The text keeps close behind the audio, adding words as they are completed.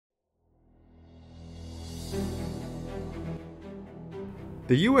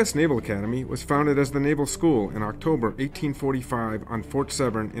The U.S. Naval Academy was founded as the Naval School in October 1845 on Fort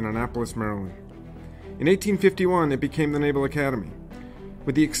Severn in Annapolis, Maryland. In 1851, it became the Naval Academy.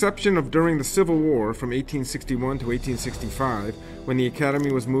 With the exception of during the Civil War from 1861 to 1865, when the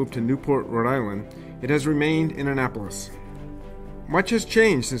Academy was moved to Newport, Rhode Island, it has remained in Annapolis. Much has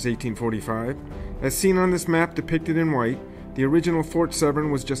changed since 1845. As seen on this map depicted in white, the original Fort Severn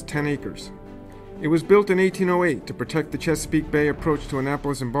was just 10 acres. It was built in 1808 to protect the Chesapeake Bay approach to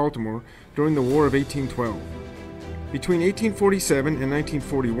Annapolis and Baltimore during the War of 1812. Between 1847 and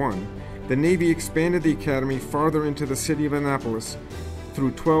 1941, the Navy expanded the Academy farther into the city of Annapolis through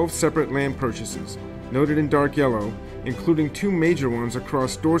 12 separate land purchases, noted in dark yellow, including two major ones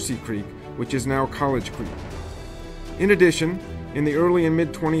across Dorsey Creek, which is now College Creek. In addition, in the early and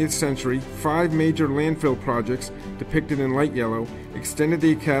mid-20th century, 5 major landfill projects, depicted in light yellow, extended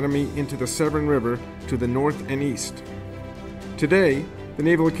the Academy into the Severn River to the north and east. Today, the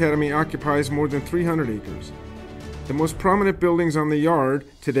Naval Academy occupies more than 300 acres. The most prominent buildings on the yard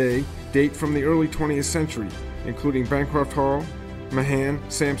today date from the early 20th century, including Bancroft Hall, Mahan,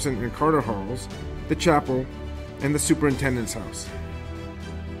 Sampson, and Carter Halls, the chapel, and the Superintendent's House.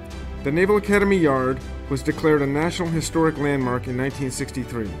 The Naval Academy Yard was declared a National Historic Landmark in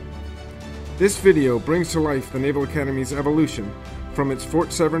 1963. This video brings to life the Naval Academy's evolution from its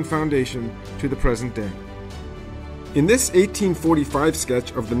Fort Severn foundation to the present day. In this 1845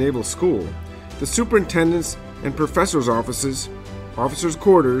 sketch of the Naval School, the superintendent's and professors' offices, officers'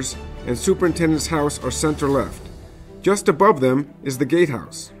 quarters, and superintendent's house are center left. Just above them is the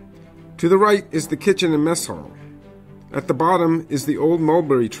gatehouse. To the right is the kitchen and mess hall. At the bottom is the old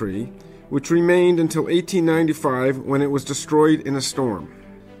mulberry tree, which remained until 1895 when it was destroyed in a storm.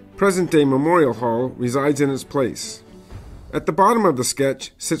 Present-day Memorial Hall resides in its place. At the bottom of the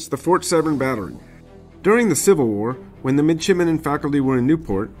sketch sits the Fort Severn Battery. During the Civil War, when the midshipmen and faculty were in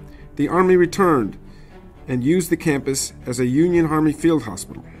Newport, the Army returned and used the campus as a Union Army field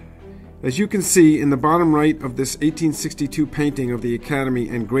hospital. As you can see in the bottom right of this 1862 painting of the Academy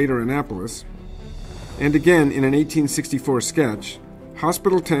and Greater Annapolis, and again in an 1864 sketch,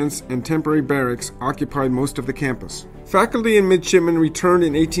 hospital tents and temporary barracks occupied most of the campus. Faculty and midshipmen returned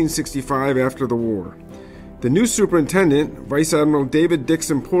in 1865 after the war. The new superintendent, Vice Admiral David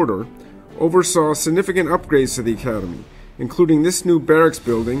Dixon Porter, oversaw significant upgrades to the Academy, including this new barracks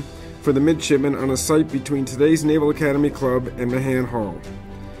building for the midshipmen on a site between today's Naval Academy Club and Mahan Hall.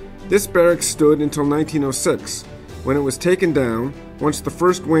 This barracks stood until 1906, when it was taken down once the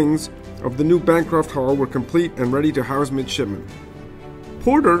first wings of the new Bancroft Hall were complete and ready to house midshipmen.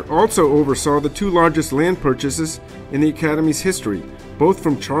 Porter also oversaw the 2 largest land purchases in the Academy's history, both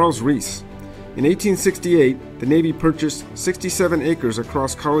from Charles Reese. In 1868, the Navy purchased 67 acres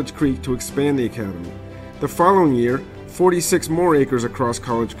across College Creek to expand the Academy. The following year, 46 more acres across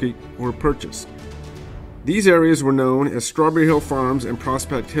College Creek were purchased. These areas were known as Strawberry Hill Farms and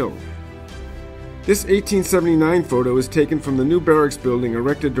Prospect Hill. This 1879 photo is taken from the new barracks building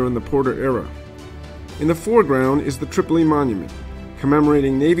erected during the Porter era. In the foreground is the Tripoli Monument,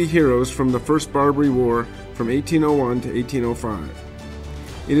 commemorating Navy heroes from the First Barbary War from 1801 to 1805.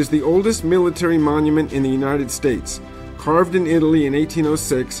 It is the oldest military monument in the United States, carved in Italy in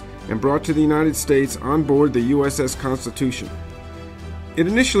 1806 and brought to the United States on board the USS Constitution. It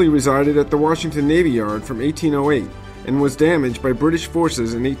initially resided at the Washington Navy Yard from 1808 and was damaged by British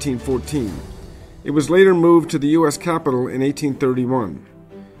forces in 1814. It was later moved to the U.S. Capitol in 1831.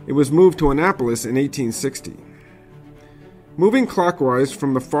 It was moved to Annapolis in 1860. Moving clockwise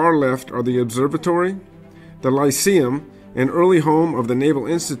from the far left are the Observatory, the Lyceum, an early home of the Naval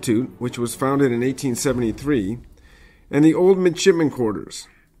Institute, which was founded in 1873, and the old midshipman quarters.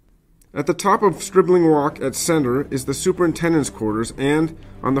 At the top of Stribling Walk at center is the superintendent's quarters, and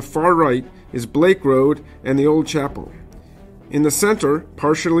on the far right is Blake Road and the old chapel. In the center,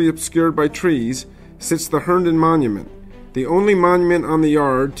 partially obscured by trees, sits the Herndon Monument, the only monument on the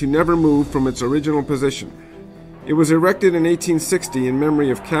yard to never move from its original position. It was erected in 1860 in memory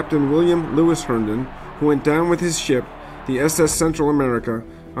of Captain William Lewis Herndon, who went down with his ship, the SS Central America,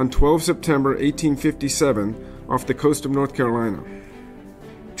 on 12 September 1857 off the coast of North Carolina.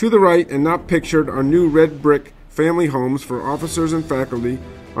 To the right and not pictured are new red brick family homes for officers and faculty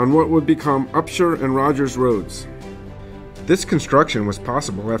on what would become Upshur and Rogers Roads. This construction was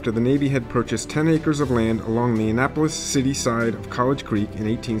possible after the Navy had purchased 10 acres of land along the Annapolis city side of College Creek in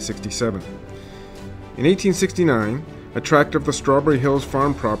 1867. In 1869, a tract of the Strawberry Hills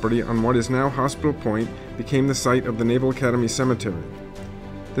farm property on what is now Hospital Point became the site of the Naval Academy Cemetery.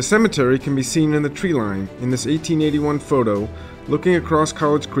 The cemetery can be seen in the tree line in this 1881 photo looking across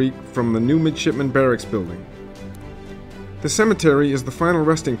College Creek from the new Midshipman Barracks building. The cemetery is the final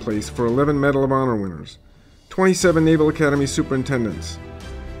resting place for 11 Medal of Honor winners, 27 Naval Academy superintendents,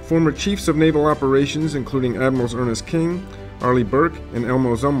 former chiefs of naval operations including Admirals Ernest King, Arleigh Burke, and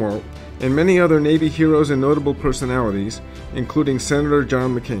Elmo Zumwalt, and many other Navy heroes and notable personalities, including Senator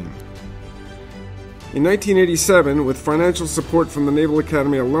John McCain. In 1987, with financial support from the Naval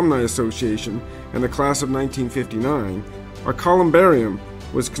Academy Alumni Association and the class of 1959, a columbarium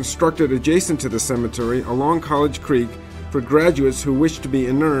was constructed adjacent to the cemetery along College Creek for graduates who wished to be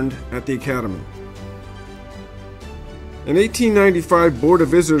interned at the Academy. An 1895 Board of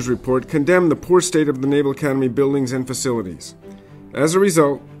Visitors report condemned the poor state of the Naval Academy buildings and facilities. As a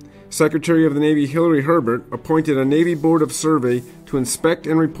result, Secretary of the Navy Hillary Herbert appointed a Navy Board of Survey to inspect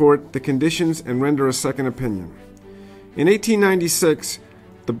and report the conditions and render a second opinion. In 1896,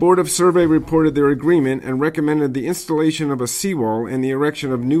 the Board of Survey reported their agreement and recommended the installation of a seawall and the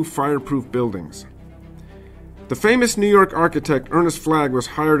erection of new fireproof buildings. The famous New York architect Ernest Flagg was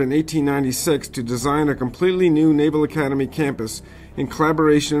hired in 1896 to design a completely new Naval Academy campus in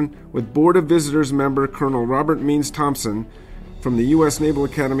collaboration with Board of Visitors member Colonel Robert Means Thompson from the U.S. Naval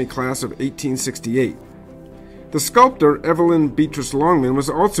Academy class of 1868. The sculptor Evelyn Beatrice Longman was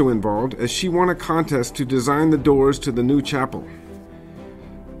also involved as she won a contest to design the doors to the new chapel.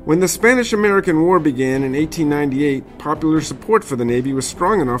 When the Spanish-American War began in 1898, popular support for the Navy was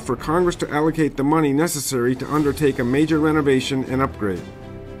strong enough for Congress to allocate the money necessary to undertake a major renovation and upgrade.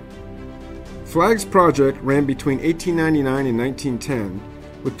 Flagg's project ran between 1899 and 1910,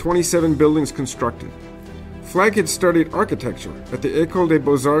 with 27 buildings constructed. Flagg had studied architecture at the École des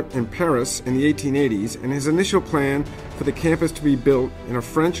Beaux-Arts in Paris in the 1880s, and his initial plan for the campus to be built in a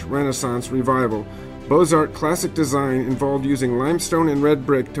French Renaissance revival Beaux-Arts classic design involved using limestone and red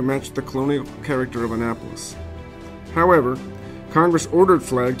brick to match the colonial character of Annapolis. However, Congress ordered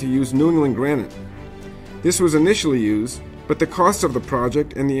Flagg to use New England granite. This was initially used, but the cost of the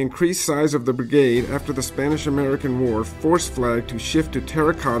project and the increased size of the brigade after the Spanish-American War forced Flagg to shift to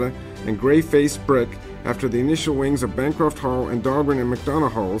terracotta and gray-faced brick after the initial wings of Bancroft Hall and Dahlgren and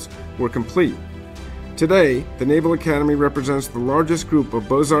McDonough Halls were complete. Today, the Naval Academy represents the largest group of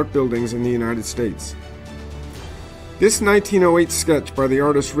Beaux-Arts buildings in the United States. This 1908 sketch by the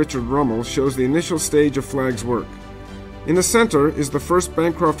artist Richard Rummel shows the initial stage of Flagg's work. In the center is the first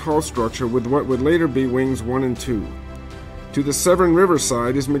Bancroft Hall structure with what would later be Wings 1 and 2. To the Severn River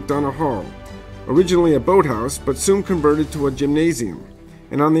side is McDonough Hall, originally a boathouse but soon converted to a gymnasium,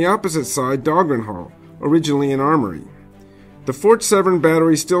 and on the opposite side Dahlgren Hall, originally an armory. The Fort Severn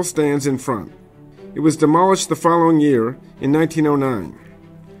Battery still stands in front. It was demolished the following year, in 1909.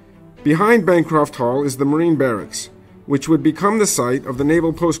 Behind Bancroft Hall is the Marine Barracks, which would become the site of the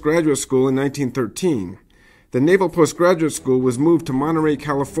Naval Postgraduate School in 1913. The Naval Postgraduate School was moved to Monterey,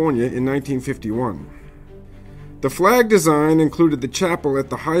 California in 1951. The Flagg design included the chapel at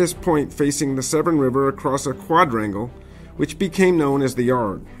the highest point facing the Severn River across a quadrangle, which became known as the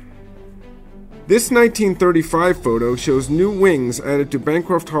Yard. This 1935 photo shows new wings added to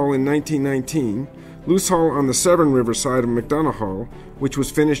Bancroft Hall in 1919, Luce Hall on the Severn River side of McDonough Hall, which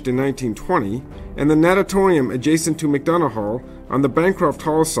was finished in 1920, and the natatorium adjacent to McDonough Hall on the Bancroft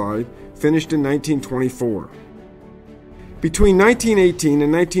Hall side, finished in 1924. Between 1918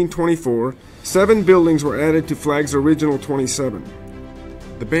 and 1924, 7 buildings were added to Flagg's original 27.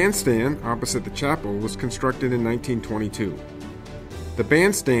 The bandstand opposite the chapel was constructed in 1922. The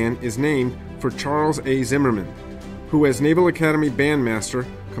bandstand is named for Charles A. Zimmerman, who as Naval Academy bandmaster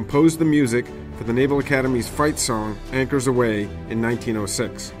composed the music for the Naval Academy's fight song Anchors Aweigh in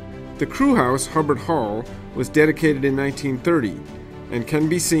 1906. The crew house, Hubbard Hall, was dedicated in 1930 and can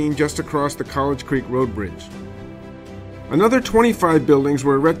be seen just across the College Creek Road Bridge. Another 25 buildings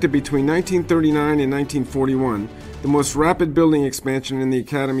were erected between 1939 and 1941, the most rapid building expansion in the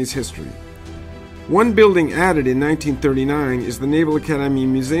Academy's history. One building added in 1939 is the Naval Academy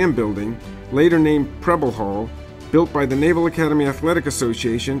Museum building, later named Preble Hall, built by the Naval Academy Athletic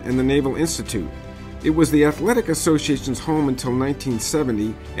Association and the Naval Institute. It was the Athletic Association's home until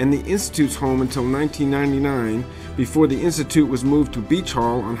 1970 and the Institute's home until 1999, before the Institute was moved to Beach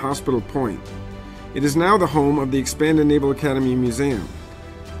Hall on Hospital Point. It is now the home of the expanded Naval Academy Museum.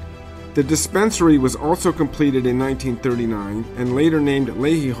 The dispensary was also completed in 1939 and later named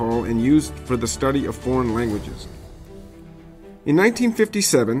Leahy Hall and used for the study of foreign languages. In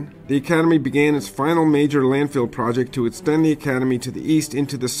 1957, the Academy began its final major landfill project to extend the Academy to the east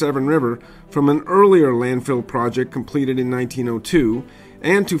into the Severn River from an earlier landfill project completed in 1902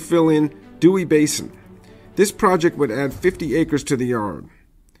 and to fill in Dewey Basin. This project would add 50 acres to the yard.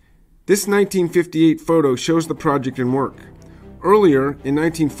 This 1958 photo shows the project in work. Earlier, in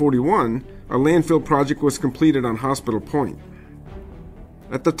 1941, a landfill project was completed on Hospital Point.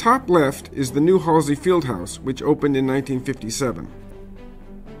 At the top left is the new Halsey Fieldhouse, which opened in 1957.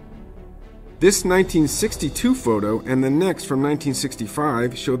 This 1962 photo and the next from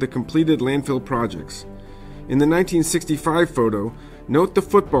 1965 show the completed landfill projects. In the 1965 photo, note the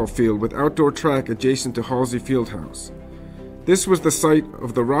football field with outdoor track adjacent to Halsey Fieldhouse. This was the site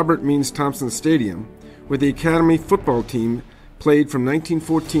of the Robert Means Thompson Stadium, where the Academy football team played from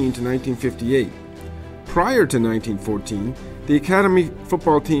 1914 to 1958. Prior to 1914, the Academy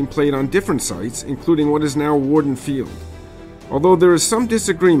football team played on different sites, including what is now Warden Field. Although there is some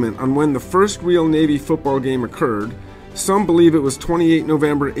disagreement on when the first real Navy football game occurred, some believe it was 28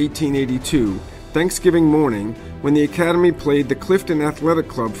 November 1882, Thanksgiving morning, when the Academy played the Clifton Athletic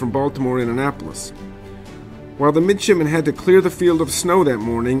Club from Baltimore and Annapolis. While the midshipmen had to clear the field of snow that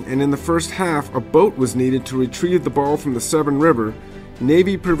morning, and in the first half a boat was needed to retrieve the ball from the Severn River,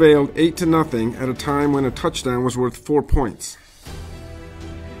 Navy prevailed 8-0 at a time when a touchdown was worth 4 points.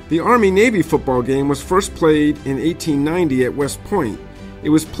 The Army-Navy football game was first played in 1890 at West Point. It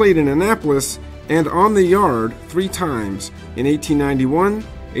was played in Annapolis and on the yard 3 times, in 1891,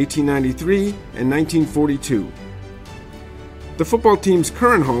 1893, and 1942. The football team's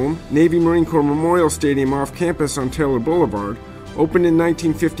current home, Navy Marine Corps Memorial Stadium off campus on Taylor Boulevard, opened in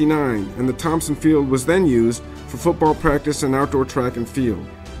 1959, and the Thompson Field was then used for football practice and outdoor track and field.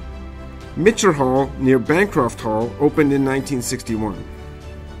 Mitcher Hall, near Bancroft Hall, opened in 1961.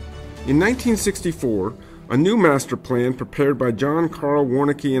 In 1964, a new master plan prepared by John Carl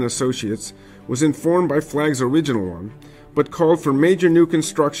Warnke and Associates was informed by Flagg's original one, but called for major new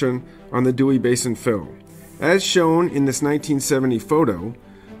construction on the Dewey Basin Fill. As shown in this 1970 photo,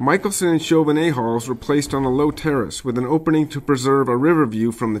 Michelson and Chauvenet halls were placed on a low terrace with an opening to preserve a river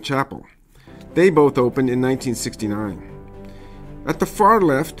view from the chapel. They both opened in 1969. At the far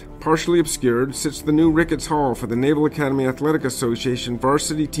left, partially obscured, sits the new Ricketts Hall for the Naval Academy Athletic Association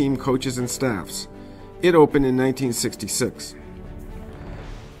varsity team coaches and staffs. It opened in 1966.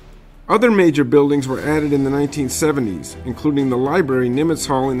 Other major buildings were added in the 1970s, including the library Nimitz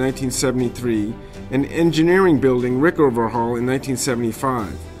Hall in 1973 and engineering building Rickover Hall in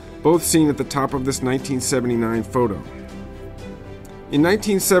 1975, both seen at the top of this 1979 photo. In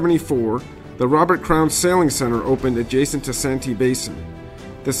 1974, the Robert Crown Sailing Center opened adjacent to Santee Basin.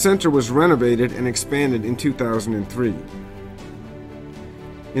 The center was renovated and expanded in 2003.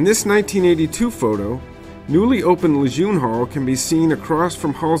 In this 1982 photo, newly opened Lejeune Hall can be seen across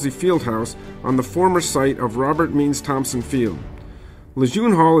from Halsey Fieldhouse on the former site of Robert Means Thompson Field.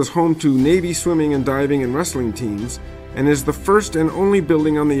 Lejeune Hall is home to Navy swimming and diving and wrestling teams and is the first and only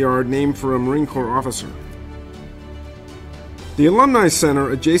building on the yard named for a Marine Corps officer. The Alumni Center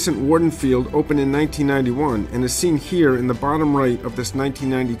adjacent Warden Field opened in 1991 and is seen here in the bottom right of this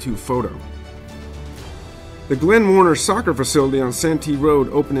 1992 photo. The Glenn Warner Soccer Facility on Santee Road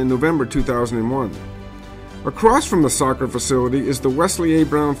opened in November 2001. Across from the soccer facility is the Wesley A.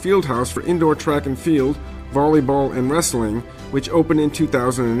 Brown Fieldhouse for indoor track and field, volleyball, and wrestling, which opened in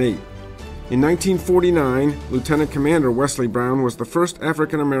 2008. In 1949, Lieutenant Commander Wesley Brown was the first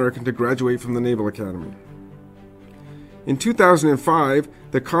African American to graduate from the Naval Academy. In 2005,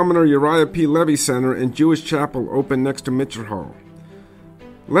 the Commodore Uriah P. Levy Center and Jewish Chapel opened next to Mitcher Hall.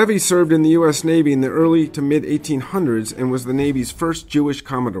 Levy served in the U.S. Navy in the early to mid-1800s and was the Navy's first Jewish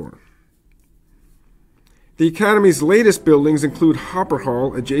Commodore. The Academy's latest buildings include Hopper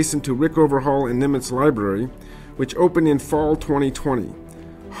Hall, adjacent to Rickover Hall and Nimitz Library, which opened in fall 2020.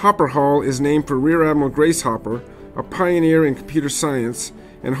 Hopper Hall is named for Rear Admiral Grace Hopper, a pioneer in computer science,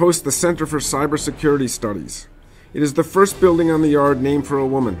 and hosts the Center for Cybersecurity Studies. It is the first building on the yard named for a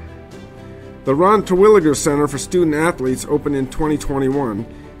woman. The Ron Terwilliger Center for Student Athletes opened in 2021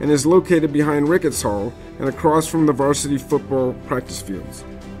 and is located behind Ricketts Hall and across from the varsity football practice fields.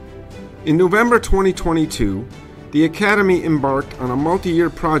 In November 2022, the Academy embarked on a multi-year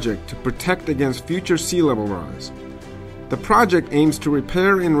project to protect against future sea level rise. The project aims to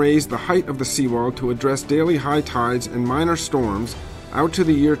repair and raise the height of the seawall to address daily high tides and minor storms out to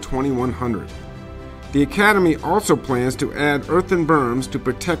the year 2100. The Academy also plans to add earthen berms to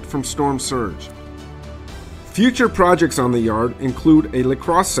protect from storm surge. Future projects on the yard include a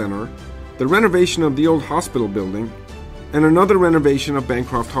lacrosse center, the renovation of the old hospital building, and another renovation of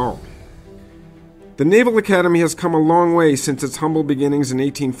Bancroft Hall. The Naval Academy has come a long way since its humble beginnings in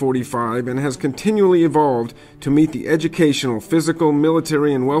 1845 and has continually evolved to meet the educational, physical,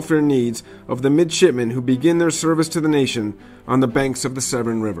 military, and welfare needs of the midshipmen who begin their service to the nation on the banks of the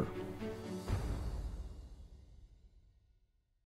Severn River.